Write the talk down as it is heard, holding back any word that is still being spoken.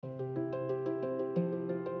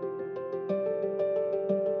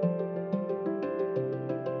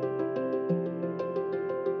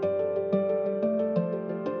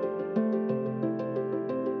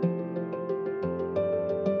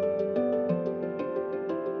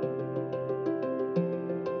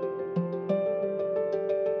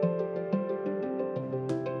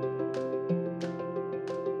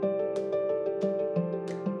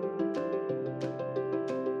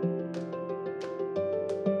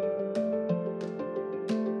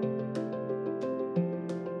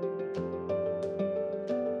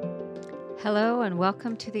Hello and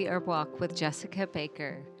welcome to the Herb Walk with Jessica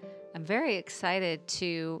Baker. I'm very excited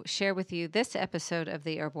to share with you this episode of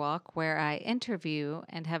the Herb Walk where I interview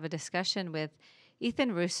and have a discussion with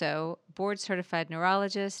Ethan Russo, board certified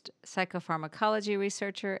neurologist, psychopharmacology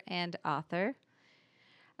researcher, and author.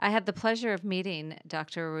 I had the pleasure of meeting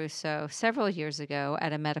Dr. Russo several years ago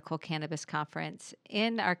at a medical cannabis conference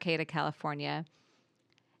in Arcata, California.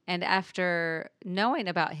 And after knowing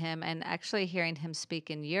about him and actually hearing him speak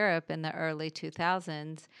in Europe in the early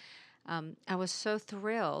 2000s, I was so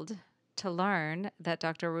thrilled to learn that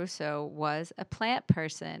Dr. Russo was a plant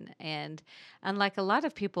person. And unlike a lot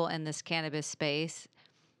of people in this cannabis space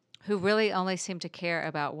who really only seem to care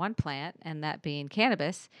about one plant, and that being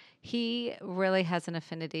cannabis, he really has an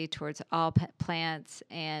affinity towards all plants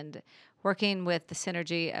and working with the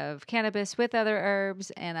synergy of cannabis with other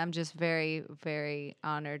herbs. And I'm just very, very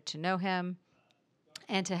honored to know him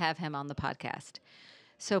and to have him on the podcast.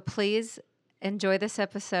 So please enjoy this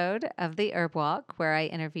episode of the Herb Walk where I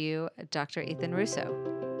interview Dr. Ethan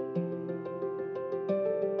Russo.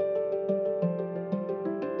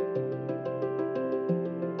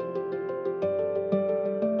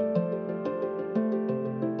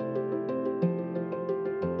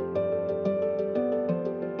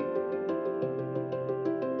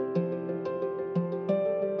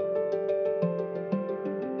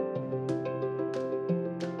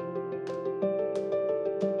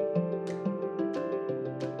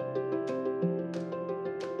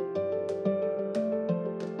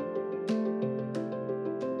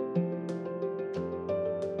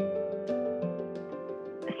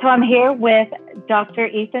 So I'm here with Dr.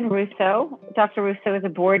 Ethan Russo. Dr. Russo is a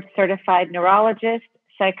board-certified neurologist,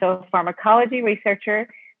 psychopharmacology researcher,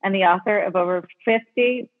 and the author of over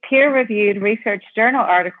 50 peer-reviewed research journal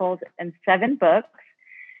articles and 7 books.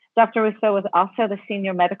 Dr. Russo was also the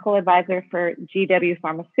senior medical advisor for GW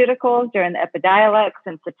Pharmaceuticals during the Epidiolex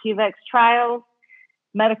and Sativex trials,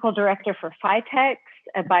 medical director for Phytex,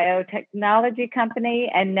 a biotechnology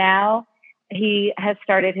company, and now he has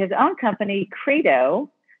started his own company, Credo,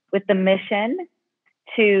 with the mission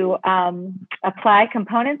to apply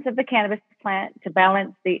components of the cannabis plant to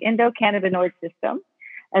balance the endocannabinoid system,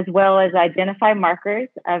 as well as identify markers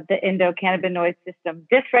of the endocannabinoid system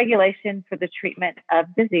dysregulation for the treatment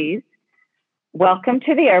of disease. Welcome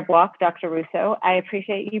to the Herb Walk, Dr. Russo. I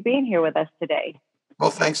appreciate you being here with us today.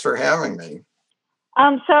 Well, thanks for having me.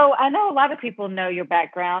 So I know a lot of people know your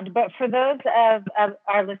background, but for those of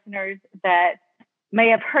our listeners that may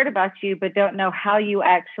have heard about you but don't know how you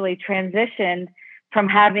actually transitioned from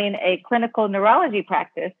having a clinical neurology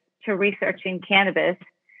practice to researching cannabis,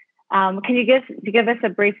 can you give us a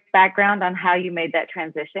brief background on how you made that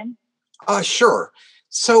transition? Sure.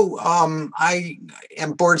 So I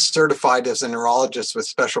am board certified as a neurologist with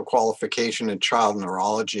special qualification in child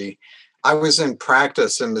neurology. I was in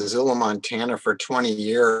practice in Missoula, Montana for 20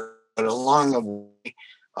 years, but along the way,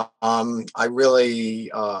 I really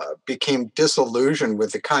became disillusioned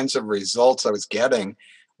with the kinds of results I was getting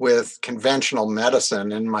with conventional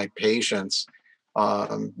medicine in my patients,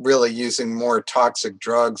 really using more toxic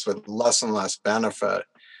drugs with less and less benefit.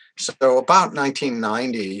 So about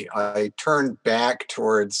 1990, I turned back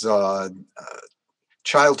towards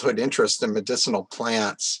childhood interest in medicinal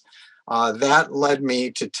plants. That led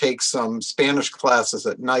me to take some Spanish classes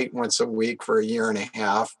at night once a week for a year and a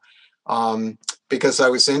half. Because I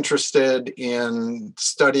was interested in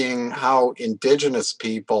studying how indigenous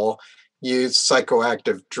people use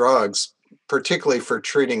psychoactive drugs, particularly for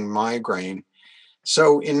treating migraine.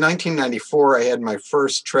 So in 1994, I had my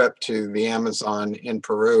first trip to the Amazon in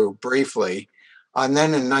Peru briefly. And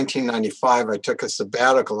then in 1995, I took a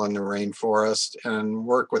sabbatical in the rainforest and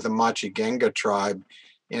worked with the Machigenga tribe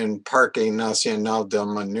in Parque Nacional del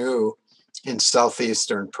Manu in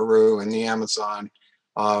southeastern Peru in the Amazon.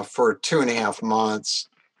 For 2.5 months.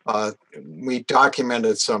 We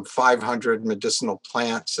documented some 500 medicinal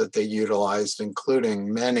plants that they utilized,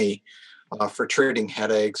 including many for treating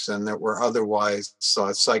headaches and that were otherwise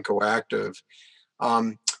psychoactive.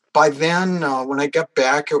 By then, when I got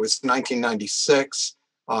back, it was 1996.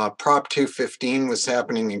 Prop 215 was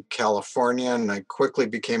happening in California, and I quickly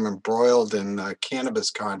became embroiled in the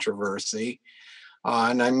cannabis controversy.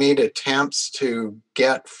 And I made attempts to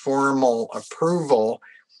get formal approval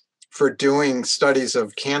for doing studies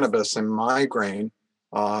of cannabis and migraine,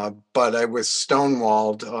 but I was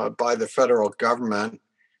stonewalled by the federal government.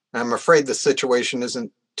 I'm afraid the situation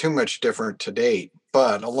isn't too much different to date,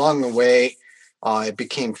 but along the way, I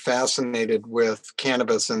became fascinated with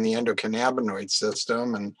cannabis and the endocannabinoid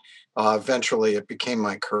system, and eventually it became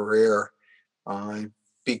my career.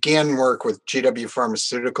 began work with GW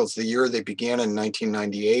Pharmaceuticals the year they began in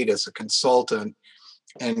 1998 as a consultant,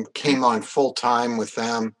 and came on full time with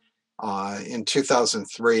them in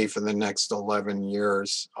 2003 for the next 11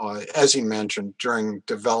 years, as you mentioned, during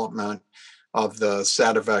development of the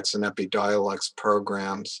Sativex and Epidiolex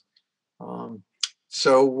programs. Um,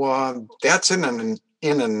 so that's in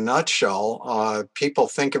a nutshell. People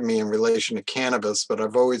think of me in relation to cannabis, but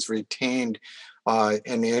I've always retained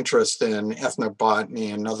an interest in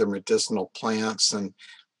ethnobotany and other medicinal plants, and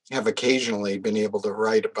have occasionally been able to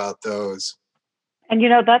write about those. And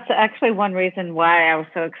that's actually one reason why I was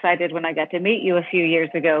so excited when I got to meet you a few years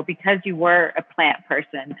ago, because you were a plant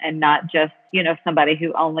person and not just, somebody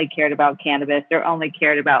who only cared about cannabis or only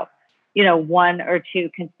cared about, one or two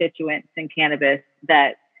constituents in cannabis.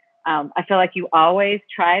 That I feel like you always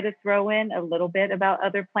try to throw in a little bit about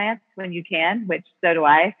other plants when you can, which so do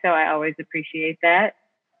I. So I always appreciate that.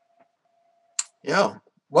 Yeah.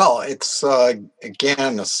 Well, it's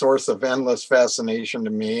again a source of endless fascination to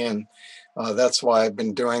me, and that's why I've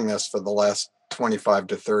been doing this for the last 25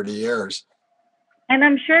 to 30 years. And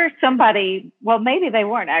I'm sure somebody, well, maybe they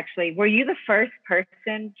weren't actually. Were you the first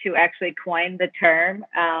person to actually coin the term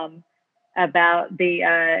about the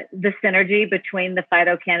synergy between the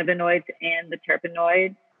phytocannabinoids and the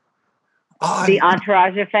terpenoids, the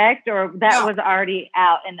entourage effect, or that was already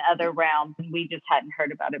out in other realms and we just hadn't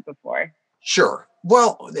heard about it before? Sure.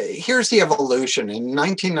 Well, here's the evolution. In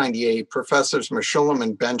 1998, professors Meshulam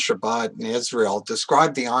and Ben Shabbat in Israel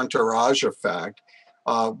described the entourage effect,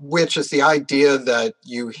 which is the idea that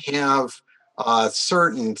you have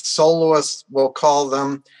certain soloists, we'll call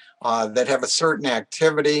them, that have a certain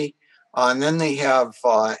activity, and then they have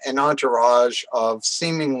an entourage of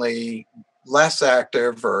seemingly less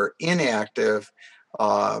active or inactive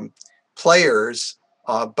players.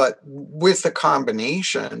 But with the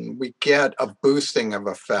combination, we get a boosting of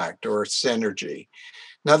effect or synergy.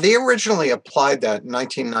 Now, they originally applied that in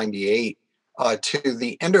 1998 to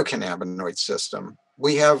the endocannabinoid system.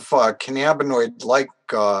 We have cannabinoid-like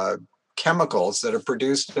chemicals that are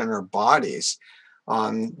produced in our bodies.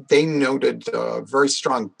 They noted a very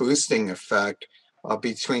strong boosting effect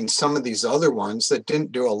between some of these other ones that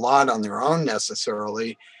didn't do a lot on their own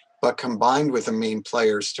necessarily, but combined with the main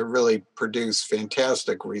players to really produce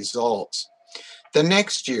fantastic results. The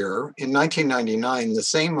next year, in 1999, the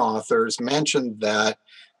same authors mentioned that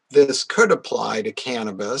this could apply to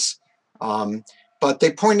cannabis, but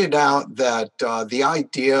they pointed out that the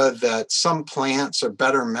idea that some plants are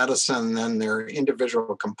better medicine than their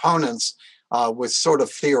individual components was sort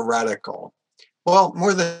of theoretical. Well,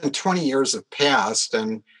 more than 20 years have passed,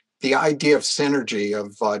 and the idea of synergy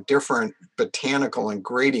of different botanical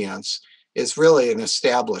ingredients is really an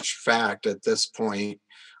established fact at this point.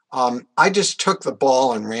 I just took the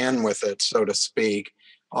ball and ran with it, so to speak.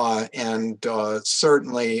 And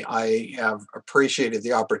certainly I have appreciated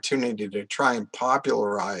the opportunity to try and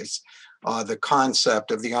popularize the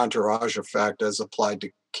concept of the entourage effect as applied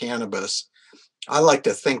to cannabis. I like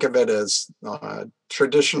to think of it as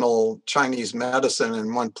traditional Chinese medicine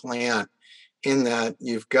in one plant, in that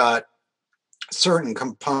you've got certain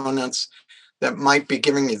components that might be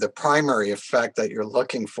giving you the primary effect that you're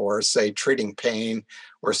looking for, say treating pain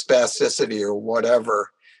or spasticity or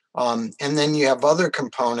whatever. And then you have other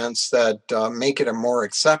components that make it a more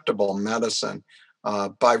acceptable medicine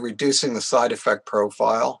by reducing the side effect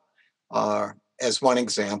profile, as one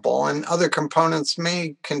example. And other components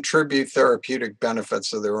may contribute therapeutic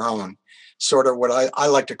benefits of their own, sort of what I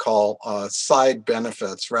like to call side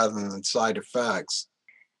benefits rather than side effects.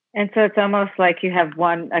 And so it's almost like you have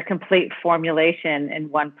a complete formulation in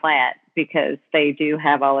one plant, because they do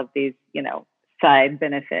have all of these, side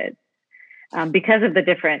benefits because of the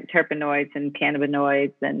different terpenoids and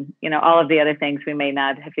cannabinoids and, all of the other things we may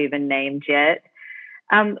not have even named yet.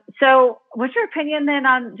 So what's your opinion then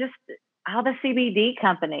on just how the CBD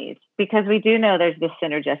companies, because we do know there's this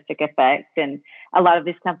synergistic effect, and a lot of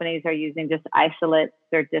these companies are using just isolates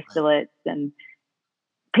or distillates, and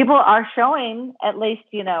people are showing, at least,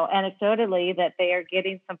 anecdotally, that they are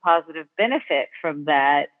getting some positive benefit from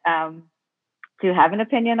that. Do you have an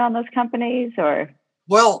opinion on those companies, or?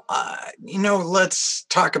 Well, let's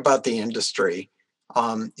talk about the industry.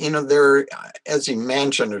 There, as you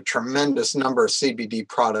mentioned, a tremendous number of CBD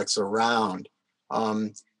products around.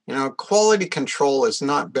 Quality control has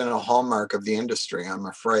not been a hallmark of the industry, I'm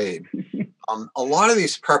afraid. A lot of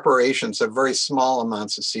these preparations have very small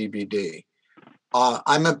amounts of CBD.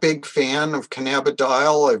 I'm a big fan of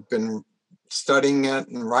cannabidiol. I've been studying it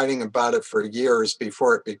and writing about it for years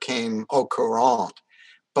before it became au courant.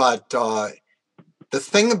 But the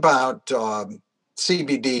thing about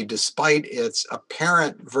CBD, despite its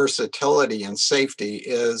apparent versatility and safety,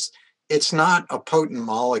 is it's not a potent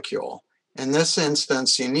molecule. In this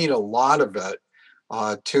instance, you need a lot of it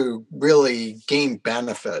to really gain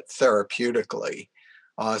benefit therapeutically.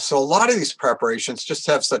 So a lot of these preparations just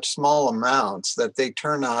have such small amounts that they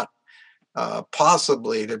turn out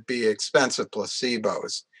possibly to be expensive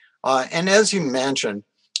placebos. And as you mentioned,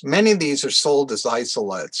 many of these are sold as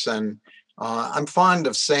isolates. And I'm fond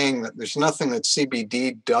of saying that there's nothing that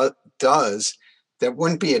CBD does that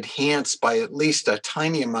wouldn't be enhanced by at least a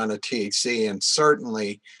tiny amount of THC and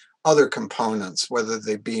certainly other components, whether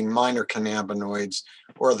they be minor cannabinoids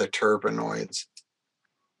or the terpenoids.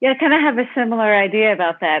 Yeah, I kind of have a similar idea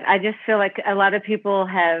about that. I just feel like a lot of people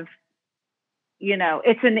have,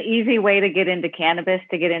 it's an easy way to get into cannabis,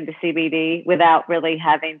 to get into CBD without really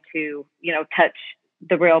having to, touch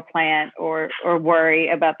the real plant or worry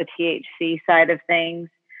about the THC side of things.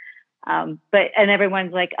 And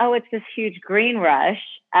everyone's like, oh, it's this huge green rush.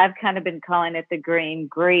 I've kind of been calling it the green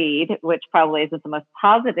greed, which probably isn't the most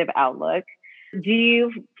positive outlook. Do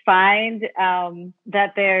you find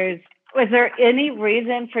that was there any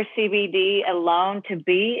reason for CBD alone to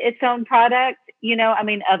be its own product?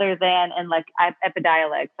 Other than, and like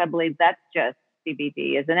Epidiolex, I believe that's just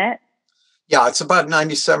CBD, isn't it? Yeah, it's about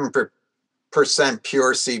 97%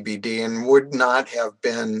 pure CBD and would not have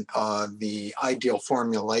been the ideal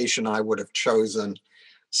formulation I would have chosen.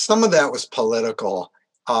 Some of that was political.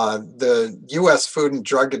 The US Food and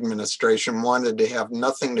Drug Administration wanted to have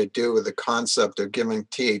nothing to do with the concept of giving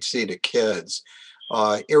THC to kids,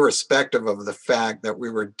 irrespective of the fact that we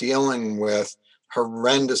were dealing with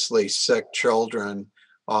horrendously sick children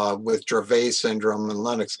with Dravet syndrome and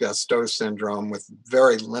Lennox-Gastaut syndrome with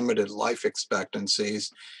very limited life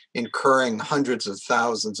expectancies, incurring hundreds of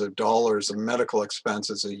thousands of dollars of medical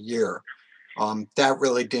expenses a year. That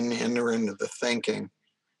really didn't enter into the thinking.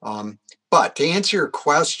 But to answer your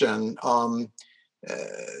question,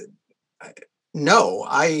 no,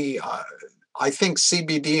 I think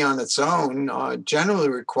CBD on its own generally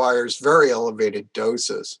requires very elevated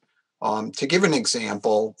doses. To give an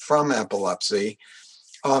example from epilepsy,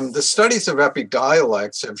 the studies of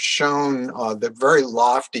Epidiolex have shown that very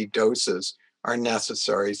lofty doses are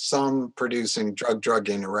necessary, some producing drug-drug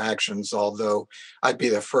interactions, although I'd be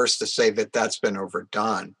the first to say that that's been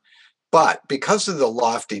overdone. But because of the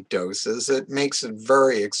lofty doses, it makes it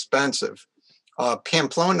very expensive.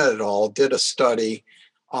 Pamplona et al. Did a study,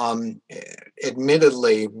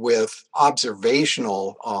 admittedly with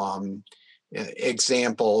observational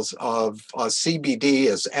examples of CBD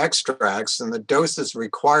as extracts, and the doses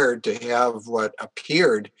required to have what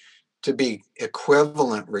appeared to be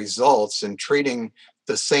equivalent results in treating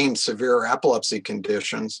the same severe epilepsy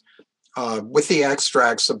conditions. With the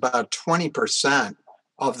extracts, about 20%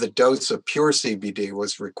 of the dose of pure CBD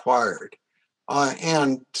was required,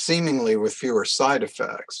 and seemingly with fewer side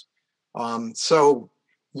effects.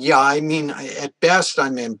 Yeah, at best,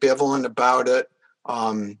 I'm ambivalent about it.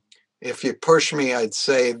 If you push me, I'd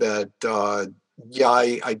say that,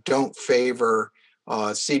 I don't favor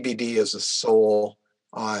CBD as a sole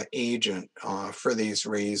agent for these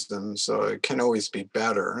reasons. It can always be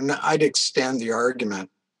better. And I'd extend the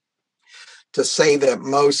argument to say that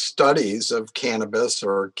most studies of cannabis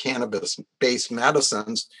or cannabis-based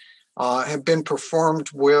medicines have been performed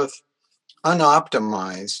with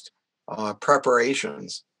unoptimized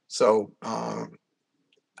preparations. So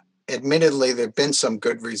admittedly, there have been some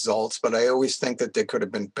good results, but I always think that they could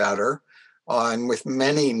have been better. And with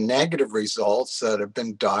many negative results that have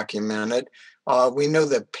been documented, we know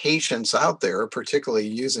that patients out there, particularly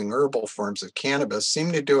using herbal forms of cannabis,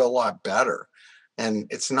 seem to do a lot better. And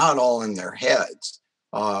it's not all in their heads,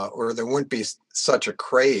 or there wouldn't be such a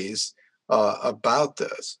craze about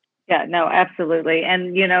this. Yeah, no, absolutely.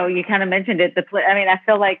 And, you kind of mentioned it. I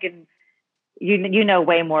feel like you know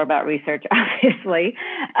way more about research, obviously,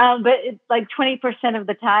 but it's like 20% of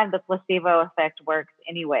the time the placebo effect works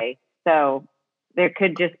anyway. So there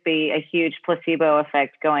could just be a huge placebo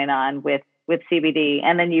effect going on with CBD,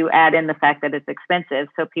 and then you add in the fact that it's expensive,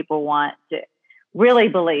 so people want to really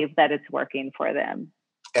believe that it's working for them.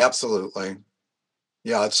 Absolutely,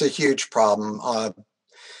 yeah, it's a huge problem.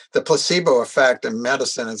 The placebo effect in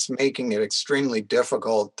medicine is making it extremely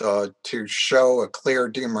difficult to show a clear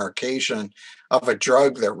demarcation of a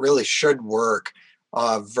drug that really should work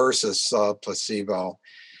versus placebo.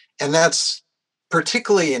 And that's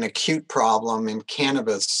particularly an acute problem in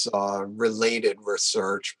cannabis related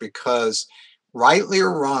research because, rightly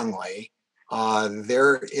or wrongly,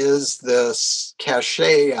 there is this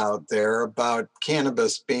cachet out there about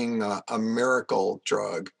cannabis being a miracle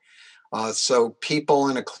drug. So people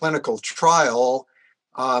in a clinical trial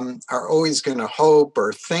are always going to hope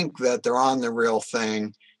or think that they're on the real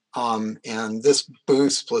thing, and this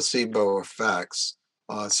boosts placebo effects.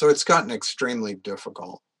 So it's gotten extremely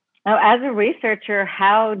difficult. Now, as a researcher,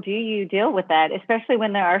 how do you deal with that, especially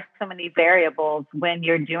when there are so many variables when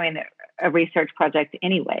you're doing a research project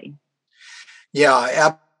anyway?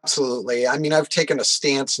 Yeah, absolutely. I mean, I've taken a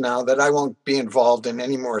stance now that I won't be involved in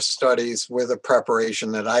any more studies with a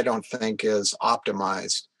preparation that I don't think is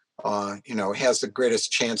optimized. Has the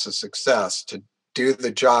greatest chance of success to do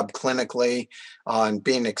the job clinically and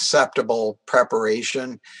being acceptable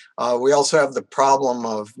preparation. We also have the problem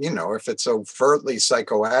of, if it's overtly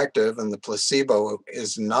psychoactive and the placebo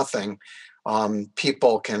is nothing,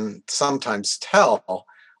 people can sometimes tell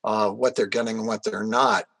what they're getting and what they're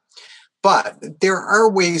not. But there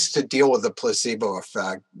are ways to deal with the placebo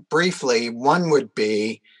effect. Briefly, one would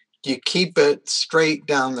be you keep it straight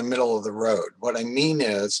down the middle of the road. What I mean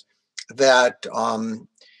is that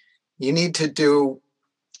you need to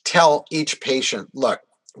tell each patient, look,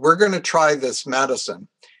 we're going to try this medicine.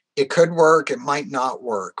 It could work, it might not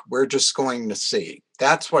work. We're just going to see.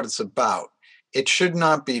 That's what it's about. It should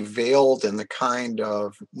not be veiled in the kind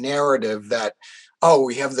of narrative that, oh,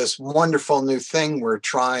 we have this wonderful new thing we're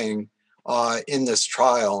trying in this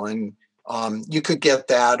trial, and you could get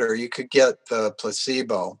that or you could get the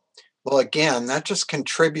placebo. Well, again, that just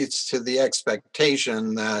contributes to the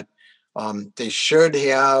expectation that they should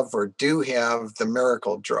have or do have the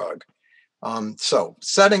miracle drug. So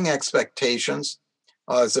setting expectations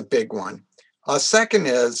is a big one. Second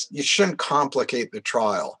is you shouldn't complicate the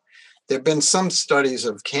trial. There have been some studies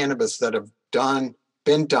of cannabis that have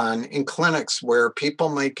been done in clinics where people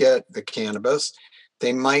might get the cannabis,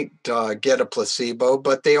 they might get a placebo,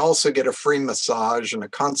 but they also get a free massage and a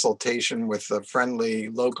consultation with a friendly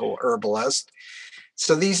local herbalist.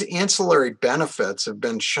 So these ancillary benefits have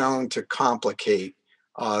been shown to complicate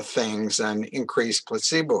things and increase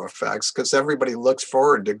placebo effects because everybody looks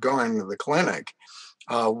forward to going to the clinic,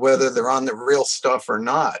 whether they're on the real stuff or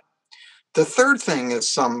not. The third thing is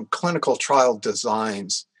some clinical trial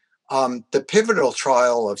designs. The pivotal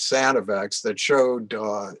trial of Sativex that showed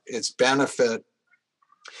its benefit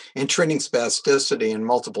in treating spasticity and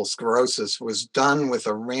multiple sclerosis was done with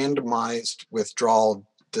a randomized withdrawal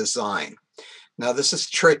design. Now, this is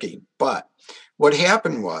tricky, but what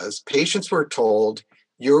happened was patients were told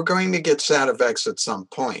you're going to get Sativex at some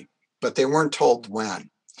point, but they weren't told when.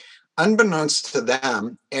 Unbeknownst to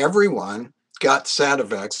them, everyone got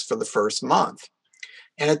Sativex for the first month.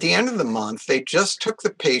 And at the end of the month, they just took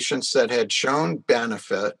the patients that had shown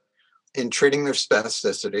benefit in treating their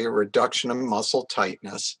spasticity, a reduction of muscle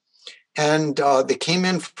tightness, and they came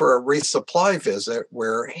in for a resupply visit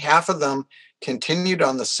where half of them continued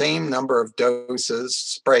on the same number of doses,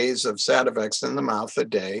 sprays of Sativex in the mouth a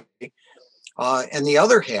day, and the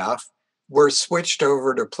other half were switched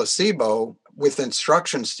over to placebo with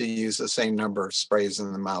instructions to use the same number of sprays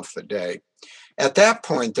in the mouth a day. At that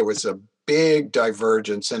point, there was a big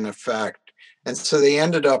divergence in effect. And so they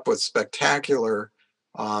ended up with spectacular,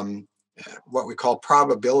 what we call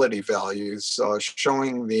probability values,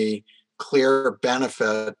 showing the clear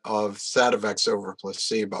benefit of Sativex over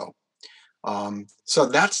placebo. So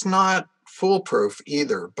that's not foolproof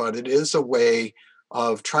either, but it is a way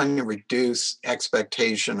of trying to reduce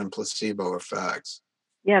expectation and placebo effects.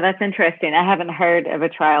 Yeah, that's interesting. I haven't heard of a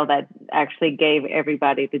trial that actually gave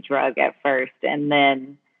everybody the drug at first and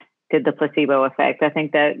then did the placebo effect. I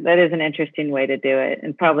think that is an interesting way to do it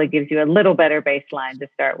and probably gives you a little better baseline to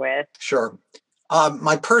start with. Sure.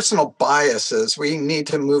 My personal bias is we need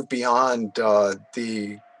to move beyond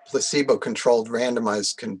the placebo-controlled,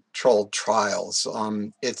 randomized controlled trials.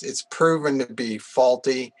 It's proven to be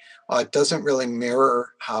faulty. It doesn't really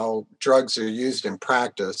mirror how drugs are used in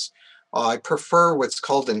practice. I prefer what's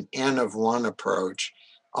called an N of one approach.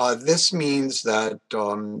 This means that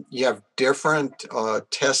you have different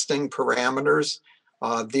testing parameters.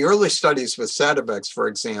 The early studies with Sativex, for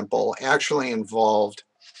example, actually involved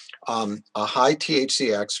a high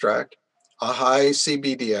THC extract, a high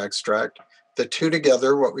CBD extract, the two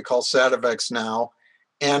together, what we call Sativex now,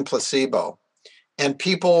 and placebo. And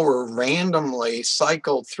people were randomly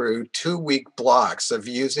cycled through 2-week blocks of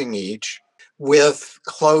using each with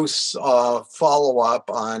close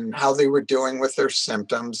follow-up on how they were doing with their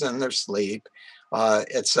symptoms and their sleep,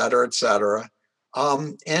 et cetera, et cetera.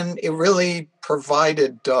 And it really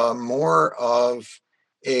provided more of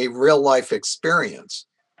a real-life experience.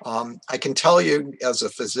 I can tell you as a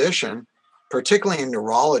physician, particularly in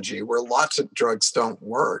neurology, where lots of drugs don't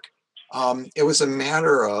work, it was a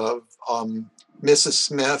matter of Mrs.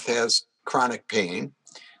 Smith has chronic pain.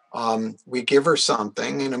 We give her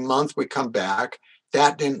something. In a month, we come back.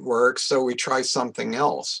 That didn't work, so we try something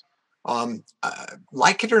else.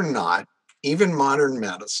 Like it or not, even modern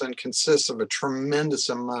medicine consists of a tremendous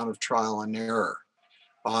amount of trial and error.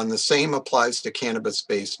 And the same applies to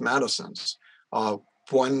cannabis-based medicines. Uh,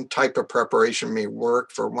 one type of preparation may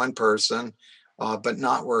work for one person, but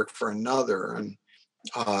not work for another. And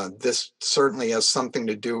this certainly has something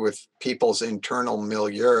to do with people's internal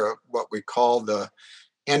milieu, what we call the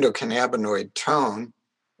endocannabinoid tone,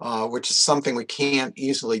 which is something we can't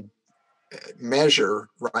easily measure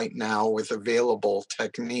right now with available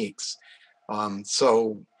techniques.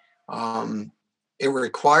 So it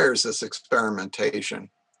requires this experimentation.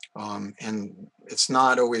 And it's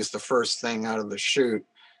not always the first thing out of the chute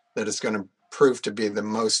that is going to prove to be the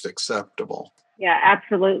most acceptable. Yeah,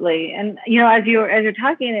 absolutely. And as you're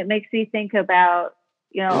talking, it makes me think about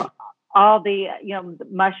all the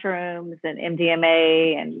mushrooms and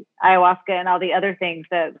MDMA and ayahuasca and all the other things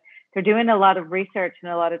that they're doing a lot of research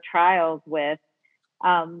and a lot of trials with.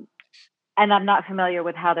 And I'm not familiar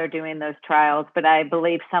with how they're doing those trials, but I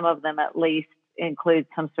believe some of them at least include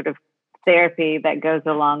some sort of therapy that goes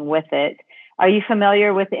along with it. Are you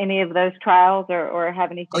familiar with any of those trials or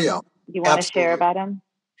have anything you want to share about them?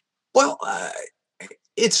 Well,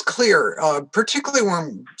 it's clear, particularly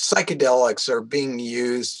when psychedelics are being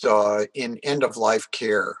used in end-of-life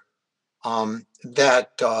care, that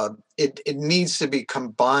it needs to be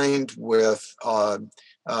combined with,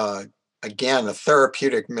 again, a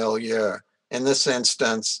therapeutic milieu. In this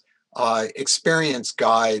instance, experience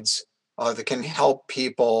guides that can help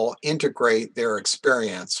people integrate their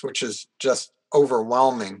experience, which is just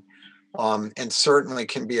overwhelming. And certainly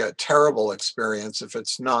can be a terrible experience if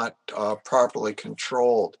it's not properly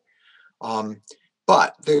controlled.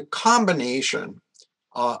 But the combination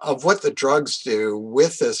of what the drugs do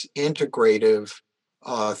with this integrative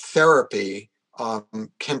therapy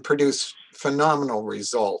can produce phenomenal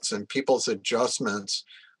results in people's adjustments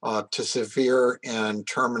to severe and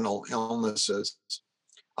terminal illnesses.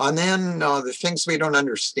 And then the things we don't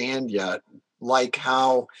understand yet, like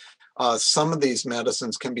how some of these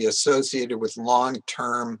medicines can be associated with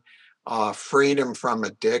long-term freedom from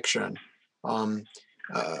addiction. Um,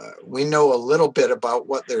 we know a little bit about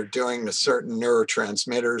what they're doing to certain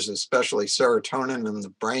neurotransmitters, especially serotonin in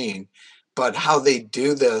the brain, but how they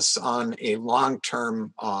do this on a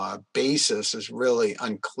long-term basis is really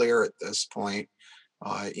unclear at this point,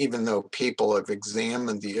 even though people have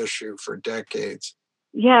examined the issue for decades.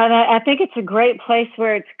 Yeah, and I think it's a great place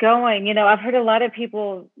where it's going. I've heard a lot of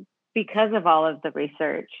people, because of all of the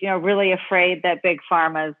research, really afraid that big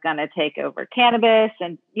pharma is going to take over cannabis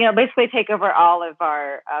and, basically take over all of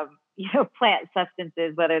our, plant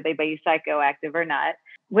substances, whether they be psychoactive or not.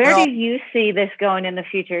 Where Well, do you see this going in the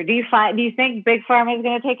future? Do you think big pharma is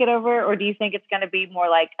going to take it over, or do you think it's going to be more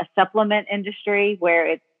like a supplement industry where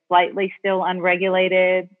it's slightly still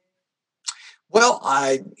unregulated? well,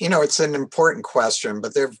 it's an important question,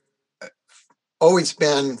 but there've always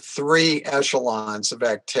been three echelons of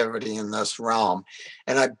activity in this realm,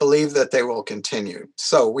 and I believe that they will continue.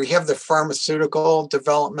 So we have the pharmaceutical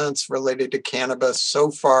developments related to cannabis so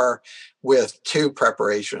far with two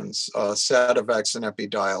preparations, Sativex and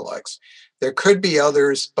Epidiolex. There could be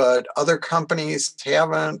others, but other companies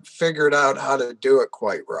haven't figured out how to do it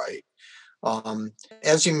quite right.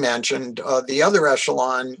 As you mentioned, the other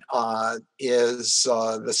echelon is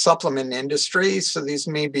the supplement industry. So these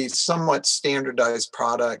may be somewhat standardized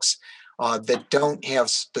products that don't have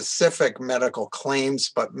specific medical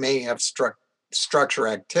claims, but may have structure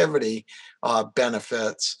activity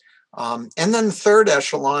benefits. And then the third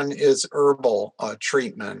echelon is herbal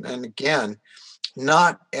treatment. And again,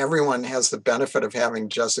 not everyone has the benefit of having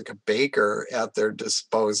Jessica Baker at their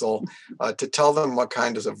disposal to tell them what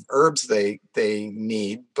kinds of herbs they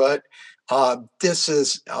need, but this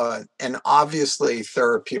is an obviously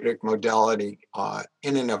therapeutic modality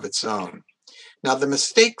in and of its own. Now, the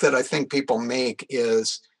mistake that I think people make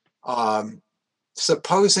is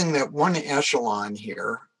supposing that one echelon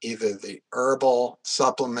here, either the herbal,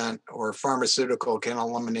 supplement, or pharmaceutical, can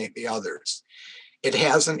eliminate the others. It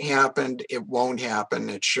hasn't happened. It won't happen.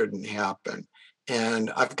 It shouldn't happen.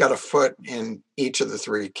 And I've got a foot in each of the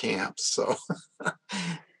three camps. So,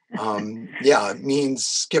 yeah, it means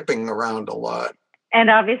skipping around a lot.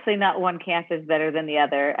 And obviously, not one camp is better than the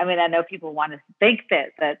other. I mean, I know people want to think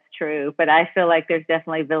that that's true, but I feel like there's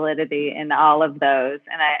definitely validity in all of those,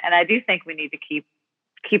 and I do think we need to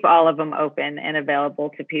keep all of them open and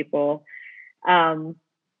available to people. And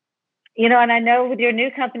I know with your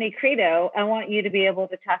new company, Credo, I want you to be able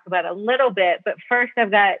to talk about a little bit, but first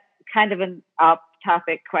I've got kind of I'll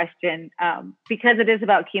topic question because it is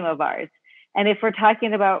about chemovars. And if we're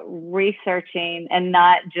talking about researching and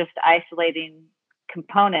not just isolating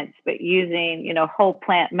components, but using, whole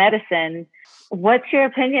plant medicine, what's your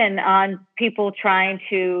opinion on people trying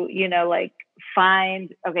to,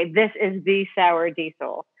 find, okay, this is the sour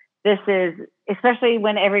diesel. This is, especially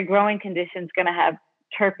when every growing condition is going to have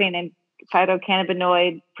terpene and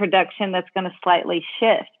phytocannabinoid production that's going to slightly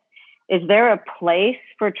shift. Is there a place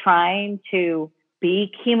for trying to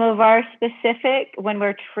be chemovar specific when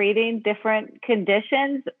we're treating different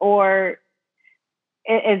conditions, or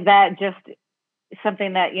is that just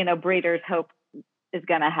something that breeders hope is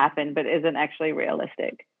going to happen but isn't actually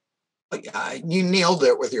realistic? You nailed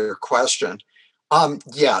it with your question.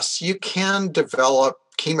 Yes, you can develop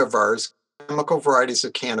chemovars, chemical varieties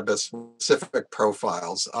of cannabis, specific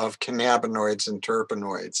profiles of cannabinoids and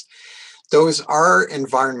terpenoids. Those are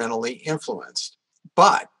environmentally influenced.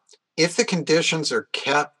 But if the conditions are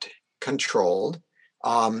kept controlled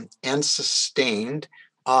and sustained,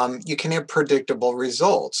 you can have predictable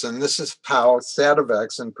results. And this is how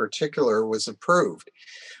Sativex in particular was approved.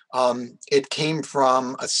 It came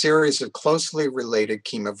from a series of closely related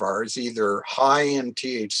chemovars, either high in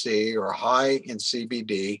THC or high in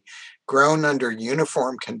CBD, grown under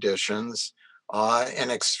uniform conditions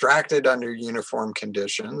and extracted under uniform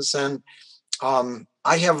conditions. And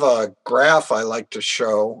I have a graph I like to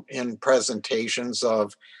show in presentations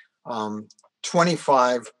of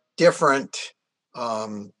 25 different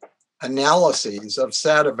analyses of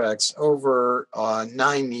Sativex over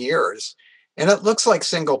 9 years. And it looks like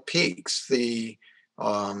single peaks. The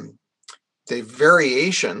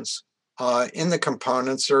variations in the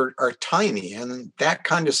components are tiny, and that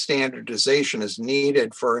kind of standardization is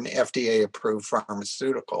needed for an FDA-approved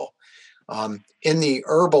pharmaceutical. In the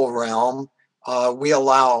herbal realm, we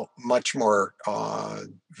allow much more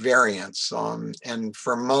variance, and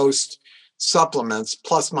for most supplements,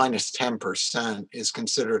 plus minus 10% is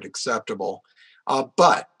considered acceptable.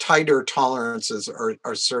 But tighter tolerances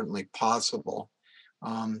are certainly possible.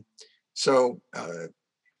 So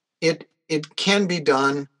it can be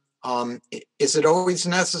done. Is it always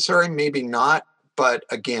necessary? Maybe not. But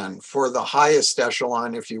again, for the highest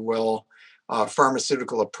echelon, if you will,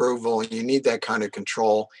 pharmaceutical approval, you need that kind of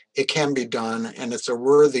control. It can be done, and it's a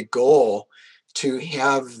worthy goal to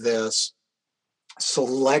have this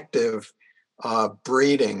selective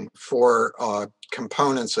breeding for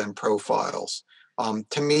components and profiles.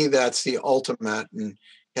 To me, that's the ultimate and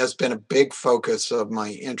has been a big focus of my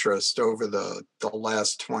interest over the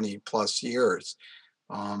last 20 plus years.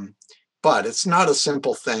 But it's not a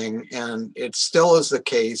simple thing, and it still is the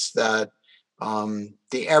case that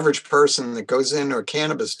the average person that goes into a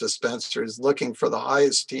cannabis dispensary is looking for the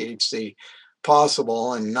highest THC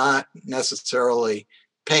possible and not necessarily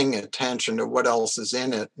paying attention to what else is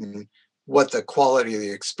in it and what the quality of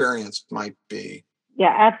the experience might be.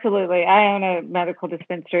 Yeah, absolutely. I own a medical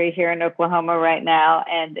dispensary here in Oklahoma right now,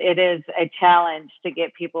 and it is a challenge to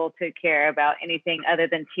get people to care about anything other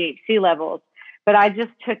than THC levels. But I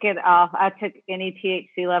just took it off. I took any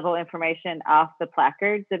THC level information off the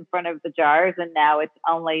placards in front of the jars, and now it's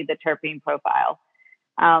only the terpene profile.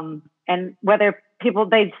 And whether people,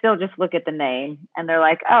 they still just look at the name and they're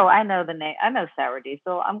like, oh, I know the name. I know sour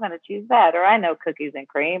diesel. I'm going to choose that. Or I know cookies and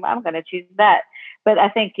cream. I'm going to choose that. But I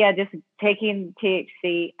think, yeah, just taking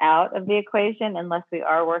THC out of the equation, unless we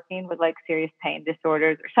are working with like serious pain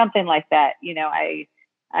disorders or something like that,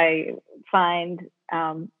 I find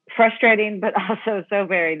frustrating, but also so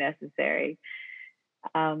very necessary.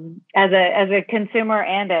 As a consumer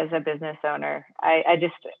and as a business owner, I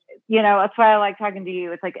just, that's why I like talking to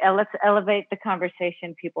you. It's like, let's elevate the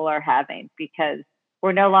conversation people are having, because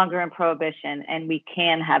we're no longer in prohibition and we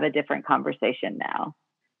can have a different conversation now.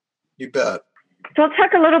 You bet. So let's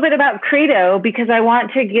talk a little bit about Credo, because I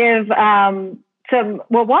want to give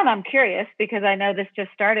one, I'm curious because I know this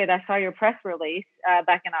just started. I saw your press release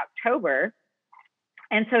back in October.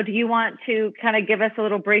 And so do you want to kind of give us a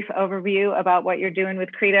little brief overview about what you're doing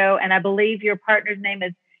with Credo? And I believe your partner's name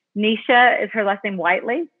is Nisha. Is her last name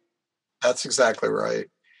Whiteley? That's exactly right.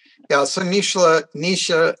 Yeah, so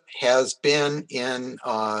Nisha has been in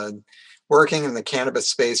working in the cannabis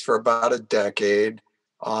space for about a decade.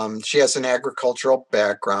 She has an agricultural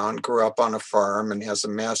background, grew up on a farm, and has a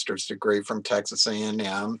master's degree from Texas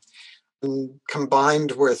A&M. And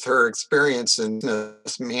combined with her experience in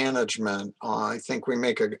business management, I think we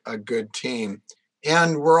make a good team.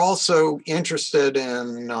 And we're also interested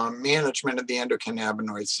in management of the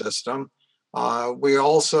endocannabinoid system. We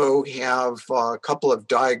also have a couple of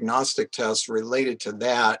diagnostic tests related to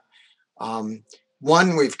that.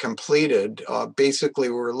 One we've completed. Basically,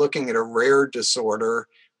 we're looking at a rare disorder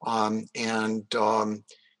and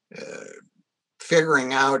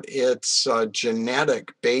figuring out its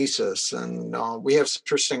genetic basis. And we have some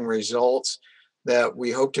interesting results that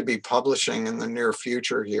we hope to be publishing in the near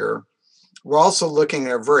future here. We're also looking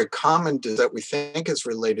at a very common disease that we think is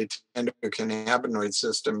related to endocannabinoid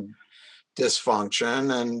system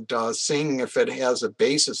dysfunction and seeing if it has a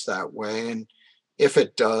basis that way. And if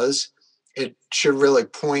it does, it should really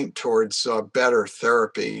point towards better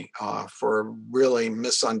therapy for a really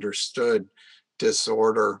misunderstood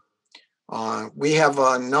disorder. We have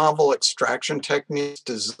a novel extraction technique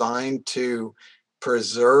designed to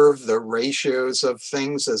preserve the ratios of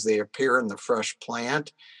things as they appear in the fresh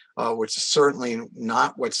plant, which is certainly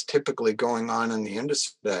not what's typically going on in the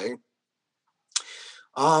industry today.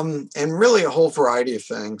 And really a whole variety of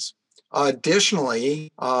things.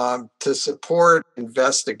 Additionally, to support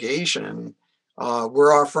investigation,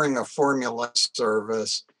 we're offering a formula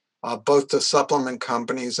service, both to supplement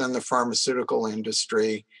companies and the pharmaceutical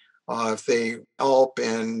industry, if they help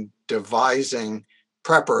in devising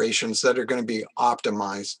preparations that are going to be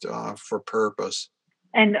optimized for purpose.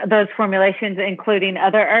 And those formulations including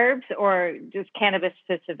other herbs or just cannabis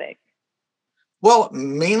specific? Well,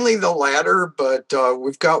 mainly the latter, but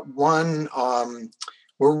we've got one,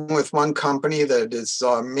 we're with one company that is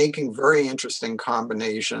making very interesting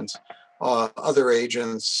combinations, other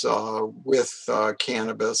agents with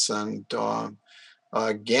cannabis. And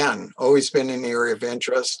again, always been an area of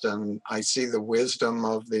interest, and I see the wisdom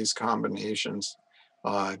of these combinations.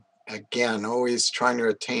 Again, always trying to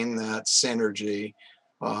attain that synergy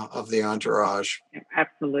of the entourage.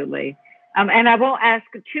 Absolutely. And I won't ask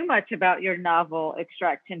too much about your novel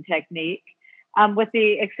extraction technique, with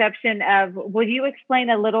the exception of, will you explain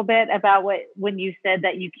a little bit about when you said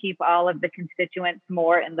that you keep all of the constituents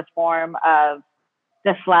more in the form of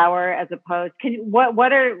the flower as opposed,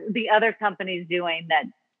 what are the other companies doing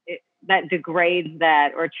that degrades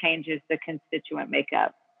that or changes the constituent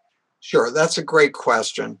makeup? Sure, that's a great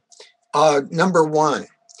question. Number one,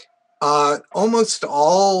 almost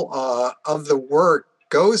all of the work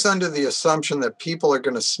goes under the assumption that people are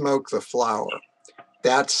going to smoke the flower.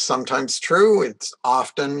 That's sometimes true. It's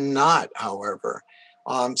often not, however.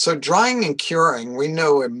 So drying and curing, we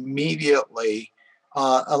know immediately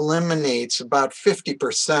eliminates about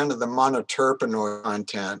 50% of the monoterpenoid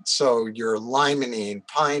content. So your limonene,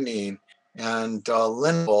 pinene, and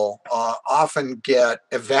linalool often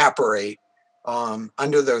evaporate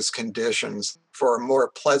under those conditions for a more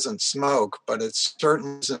pleasant smoke, but it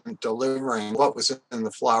certainly isn't delivering what was in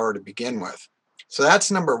the flower to begin with. So that's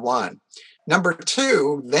number one. Number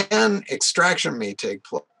two, then extraction may take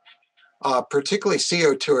place, particularly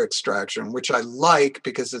CO2 extraction, which I like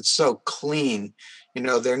because it's so clean. You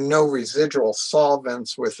know, there are no residual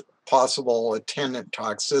solvents with possible attendant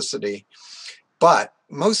toxicity. But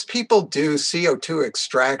most people do CO2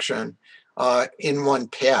 extraction in one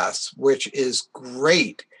pass, which is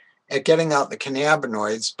great at getting out the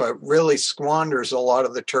cannabinoids, but really squanders a lot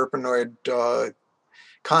of the terpenoid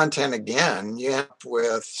content again. You end up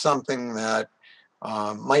with something that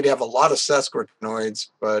might have a lot of sesquiterpenoids,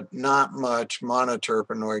 but not much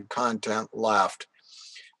monoterpenoid content left.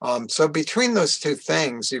 So between those two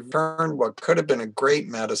things, you've turned what could have been a great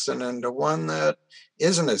medicine into one that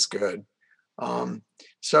isn't as good.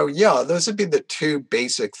 So yeah, those would be the two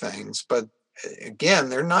basic things. But again,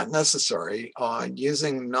 they're not necessary.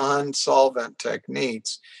 Using non-solvent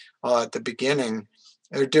techniques at the beginning,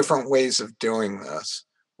 there are different ways of doing this.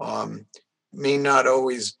 May not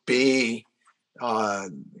always be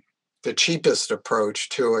the cheapest approach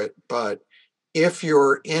to it, but if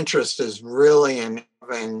your interest is really in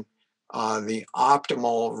having the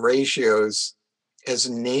optimal ratios as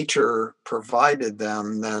nature provided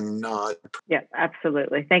them, then yeah,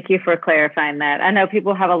 absolutely. Thank you for clarifying that. I know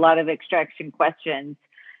people have a lot of extraction questions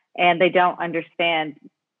and they don't understand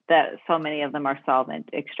that so many of them are solvent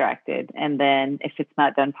extracted. And then if it's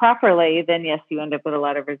not done properly, then yes, you end up with a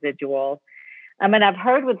lot of residual. And I've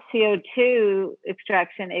heard with CO2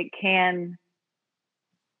 extraction, it can,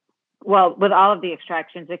 well, with all of the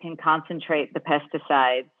extractions, it can concentrate the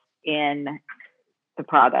pesticides in the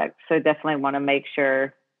product. So definitely want to make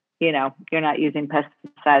sure, you know, you're not using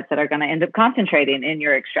pesticides that are going to end up concentrating in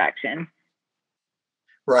your extraction.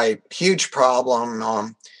 Right. Huge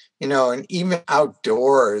problem. You know, and even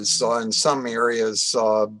outdoors in some areas,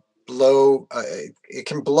 it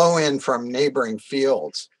can blow in from neighboring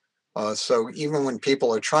fields. So even when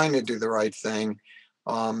people are trying to do the right thing,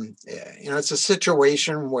 you know, it's a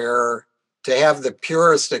situation where to have the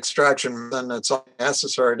purest extraction, then it's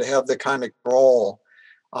necessary to have the kind of control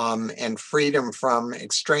and freedom from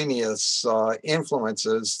extraneous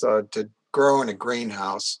influences to grow in a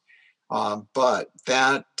greenhouse. But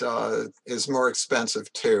that is more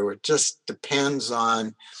expensive too. It just depends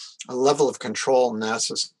on a level of control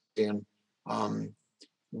necessary and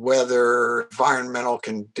whether environmental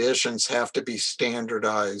conditions have to be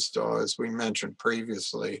standardized, as we mentioned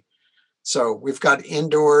previously. So we've got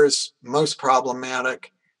indoors, most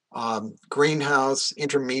problematic, greenhouse,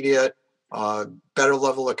 intermediate, better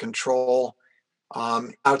level of control,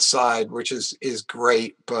 outside, which is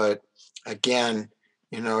great. But again,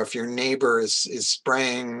 if your neighbor is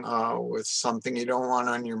spraying with something you don't want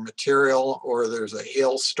on your material, or there's a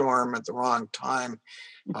hailstorm at the wrong time,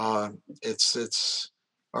 it's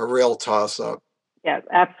a real toss up. Yeah,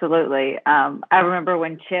 absolutely. I remember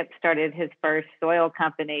when Chip started his first soil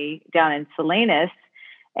company down in Salinas,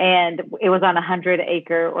 and it was on a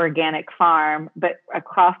 100-acre organic farm, but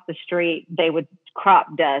across the street, they would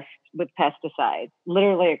crop dust with pesticides,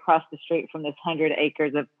 literally across the street from this 100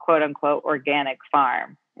 acres of quote unquote organic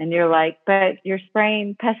farm. And you're like, but you're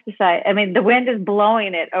spraying pesticide. I mean, the wind is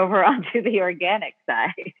blowing it over onto the organic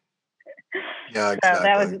side. Yeah, So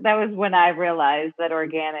exactly. that was when I realized that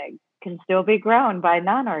organic can still be grown by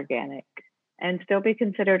non-organic and still be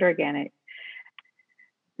considered organic.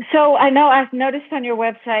 So I know I've noticed on your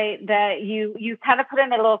website that you kind of put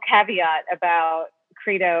in a little caveat about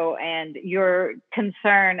Credo and your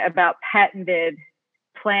concern about patented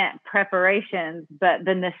plant preparations, but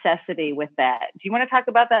the necessity with that. Do you want to talk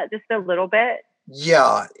about that just a little bit?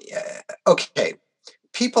 Yeah. Okay.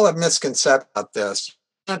 People have misconceptions about this.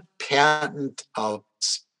 You can't patent a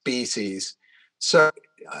species. So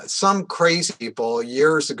some crazy people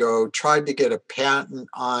years ago tried to get a patent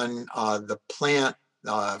on the plant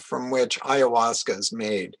from which ayahuasca is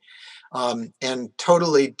made, and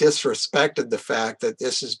totally disrespected the fact that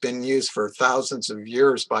this has been used for thousands of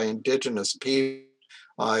years by indigenous people,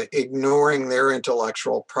 ignoring their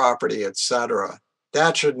intellectual property, etc.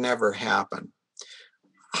 That should never happen.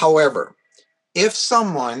 However, if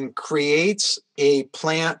someone creates a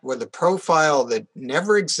plant with a profile that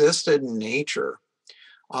never existed in nature,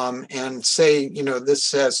 and say,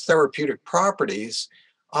 this has therapeutic properties,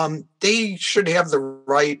 they should have the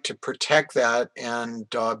right to protect that and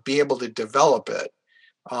be able to develop it.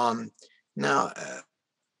 Now,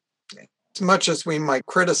 as much as we might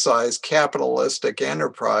criticize capitalistic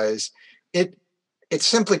enterprise, it it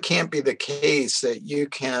simply can't be the case that you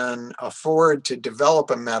can afford to develop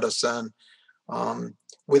a medicine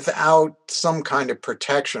without some kind of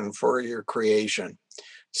protection for your creation.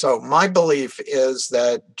 So my belief is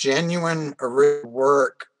that genuine original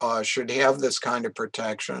work should have this kind of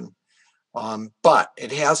protection, but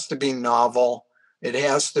it has to be novel. It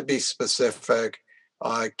has to be specific.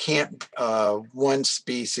 It can't one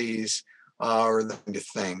species or the kind of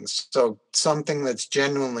things. So something that's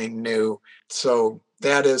genuinely new. So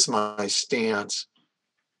that is my stance.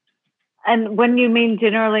 And when you mean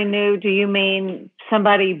generally new, do you mean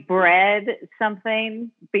somebody bred something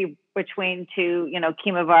between two,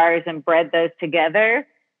 chemovars and bred those together?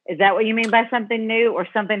 Is that what you mean by something new, or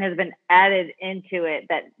something has been added into it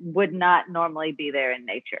that would not normally be there in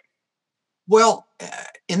nature? Well,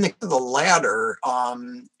 in the latter,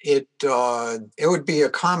 it would be a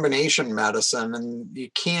combination medicine, and you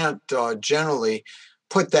can't generally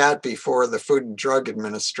put that before the Food and Drug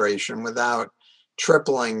Administration without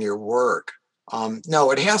tripling your work.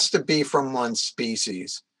 No, it has to be from one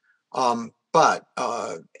species. But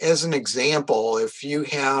as an example, if you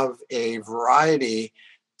have a variety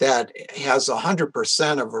that has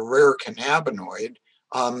 100% of a rare cannabinoid,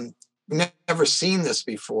 never seen this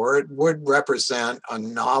before, it would represent a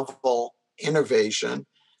novel innovation,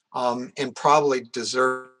 and probably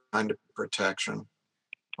deserve kind of protection.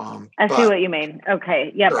 I see But what you mean.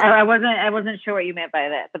 Okay. Yep. sure. I wasn't sure what you meant by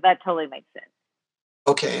that, but that totally makes sense.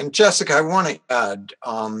 Okay, and Jessica, I want to add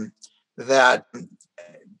that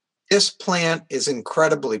this plant is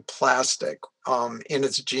incredibly plastic in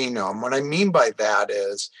its genome. What I mean by that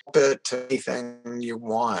is it to anything you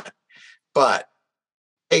want, but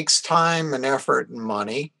it takes time and effort and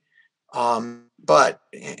money. But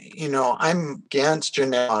I'm against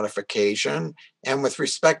genetic modification, and with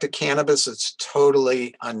respect to cannabis, it's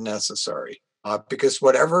totally unnecessary because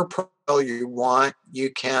whatever profile you want,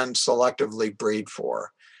 you can selectively breed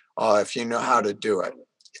for if you know how to do it.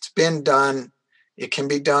 It's been done. It can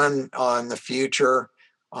be done in the future,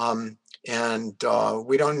 and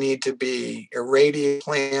we don't need to be irradiate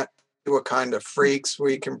plant to a kind of freaks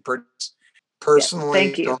we can produce. Yeah. Thank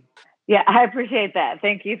Personally, you. don't. Yeah, I appreciate that.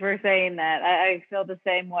 Thank you for saying that. I feel the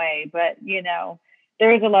same way, but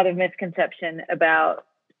there is a lot of misconception about,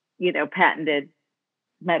 patented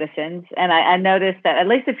medicines. And I noticed that at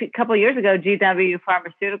least a couple of years ago, GW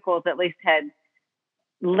Pharmaceuticals at least had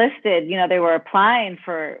listed, they were applying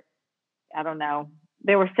for, I don't know,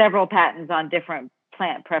 there were several patents on different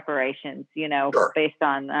plant preparations, Sure. based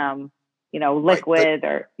on, Right. liquid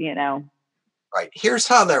or, Right. Here's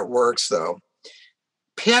how that works, though.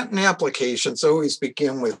 Patent applications always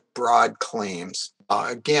begin with broad claims.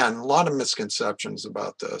 Again, a lot of misconceptions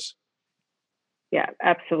about this. Yeah,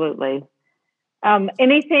 absolutely.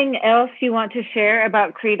 Anything else you want to share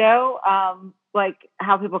about Credo? Like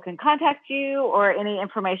how people can contact you or any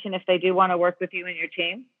information if they do want to work with you and your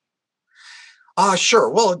team? Sure.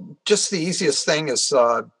 Well, just the easiest thing is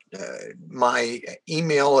my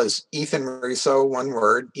email is Ethan Russo, one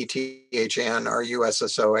word,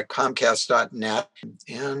 ETHNRUSSO at Comcast.net.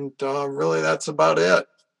 And really, that's about it.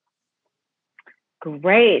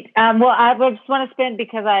 Great. Well, I would just want to spend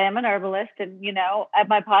because I am an herbalist, and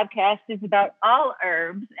my podcast is about all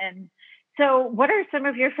herbs. And so, what are some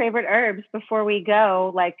of your favorite herbs before we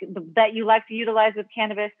go, like that you like to utilize with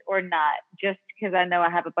cannabis or not? Just because I know I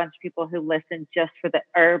have a bunch of people who listen just for the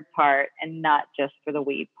herb part and not just for the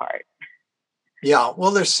weed part. Yeah,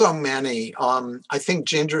 well, there's so many. I think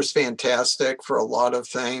ginger is fantastic for a lot of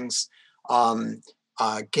things. Um,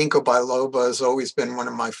 Ginkgo biloba has always been one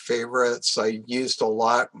of my favorites. I used a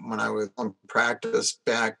lot when I was in practice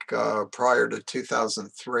back prior to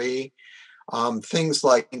 2003. Things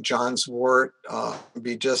like John's wort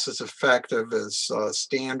be just as effective as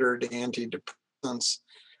standard antidepressants.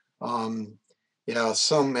 Um, yeah,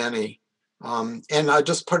 so many. And I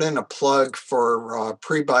just put in a plug for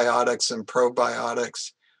prebiotics and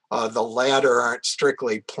probiotics. The latter aren't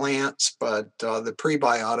strictly plants, but the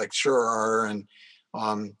prebiotics sure are. And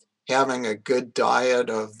um, having a good diet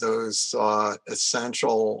of those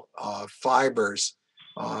essential fibers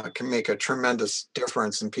can make a tremendous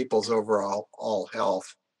difference in people's overall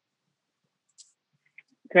health.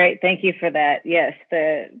 Great. Thank you for that. Yes,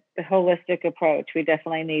 the holistic approach. We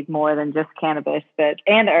definitely need more than just cannabis,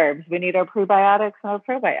 and herbs. We need our prebiotics and our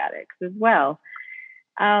probiotics as well.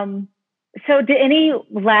 So, any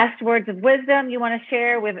last words of wisdom you want to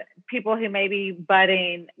share with people who may be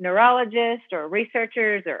budding neurologists or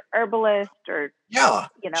researchers or herbalists or Yeah,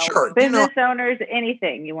 sure. business owners?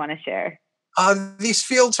 Anything you want to share? These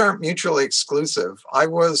fields aren't mutually exclusive. I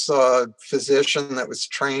was a physician that was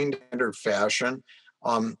trained under fashion.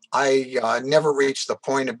 I never reached the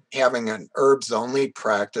point of having an herbs only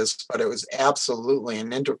practice, but it was absolutely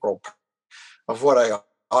an integral part of what I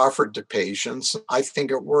offered to patients. I think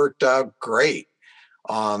it worked out great.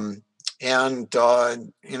 Um, and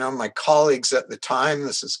my colleagues at the time,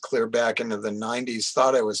 this is clear back into the 90s,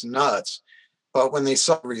 thought I was nuts. But when they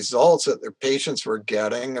saw results that their patients were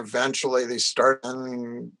getting, eventually they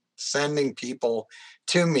started sending people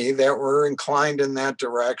to me that were inclined in that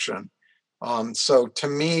direction. So to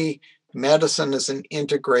me, medicine is an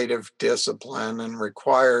integrative discipline and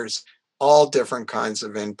requires all different kinds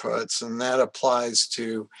of inputs. And that applies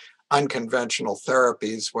to unconventional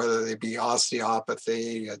therapies, whether they be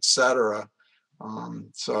osteopathy, et cetera.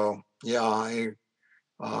 So, yeah, I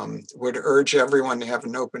would urge everyone to have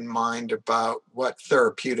an open mind about what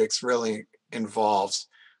therapeutics really involves.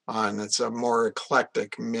 And it's a more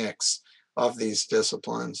eclectic mix of these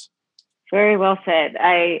disciplines. Very well said.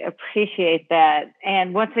 I appreciate that.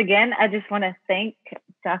 And once again, I just want to thank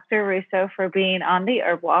Dr. Russo for being on the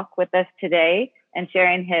Herb Walk with us today and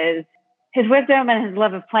sharing his wisdom and his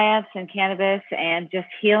love of plants and cannabis and just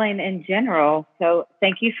healing in general. So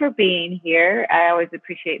thank you for being here. I always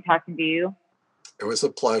appreciate talking to you. It was a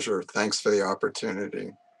pleasure. Thanks for the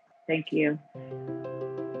opportunity. Thank you.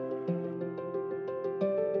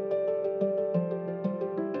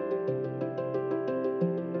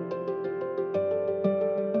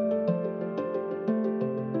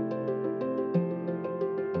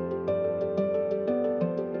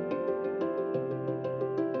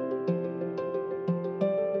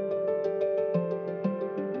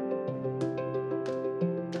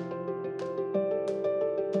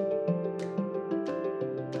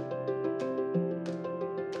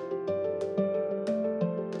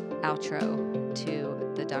 Outro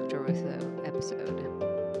to the Dr. Russo episode.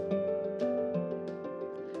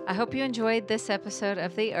 I hope you enjoyed this episode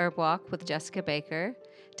of the Herb Walk with Jessica Baker.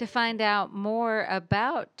 To find out more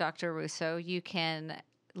about Dr. Russo, you can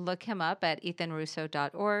look him up at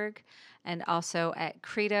ethanrusso.org and also at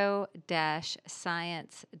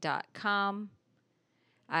credo-science.com.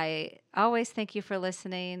 I always thank you for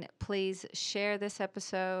listening. Please share this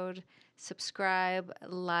episode, subscribe,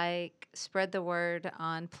 like, spread the word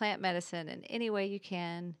on plant medicine in any way you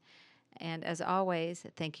can. And as always,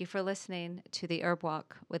 thank you for listening to the Herb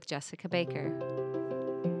Walk with Jessica Baker.